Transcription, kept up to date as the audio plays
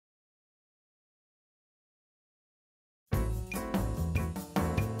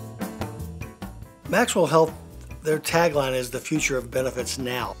Maxwell Health, their tagline is the future of benefits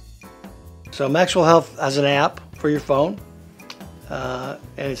now. So Maxwell Health has an app for your phone, and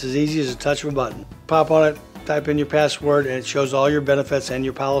it's as easy as a touch of a button. Pop on it, type in your password, and it shows all your benefits and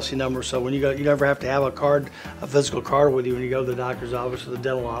your policy number. So when you go, you never have to have a physical card with you when you go to the doctor's office or the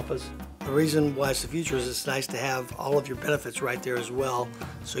dental office. The reason why it's the future is it's nice to have all of your benefits right there as well,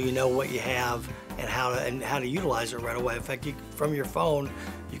 so you know what you have and how to utilize it right away. In fact, from your phone,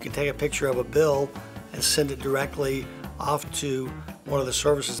 you can take a picture of a bill and send it directly off to one of the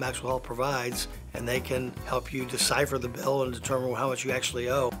services Maxwell Health provides, and they can help you decipher the bill and determine how much you actually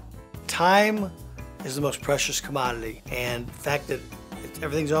owe. Time is the most precious commodity, and the fact that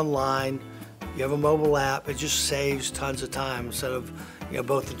everything's online, you have a mobile app, it just saves tons of time instead of,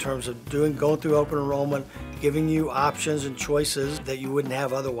 both in terms of going through open enrollment, giving you options and choices that you wouldn't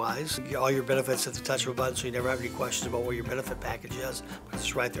have otherwise. All your benefits at the touch of a button, so you never have any questions about what your benefit package is, because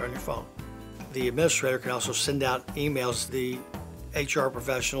it's right there on your phone. The administrator can also send out emails. The HR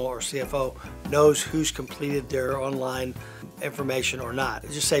professional or CFO knows who's completed their online information or not.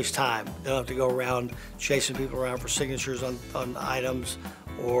 It just saves time. They don't have to go around chasing people around for signatures on items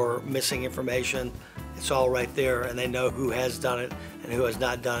or missing information. It's all right there, and they know who has done it and who has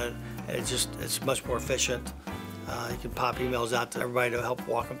not done it, and it's much more efficient. You can pop emails out to everybody to help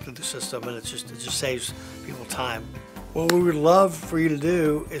walk them through the system, and it just saves people time. What we would love for you to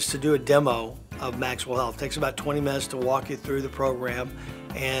do is to do a demo of Maxwell Health. It takes about 20 minutes to walk you through the program,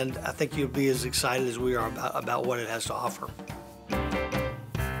 and I think you'll be as excited as we are about what it has to offer.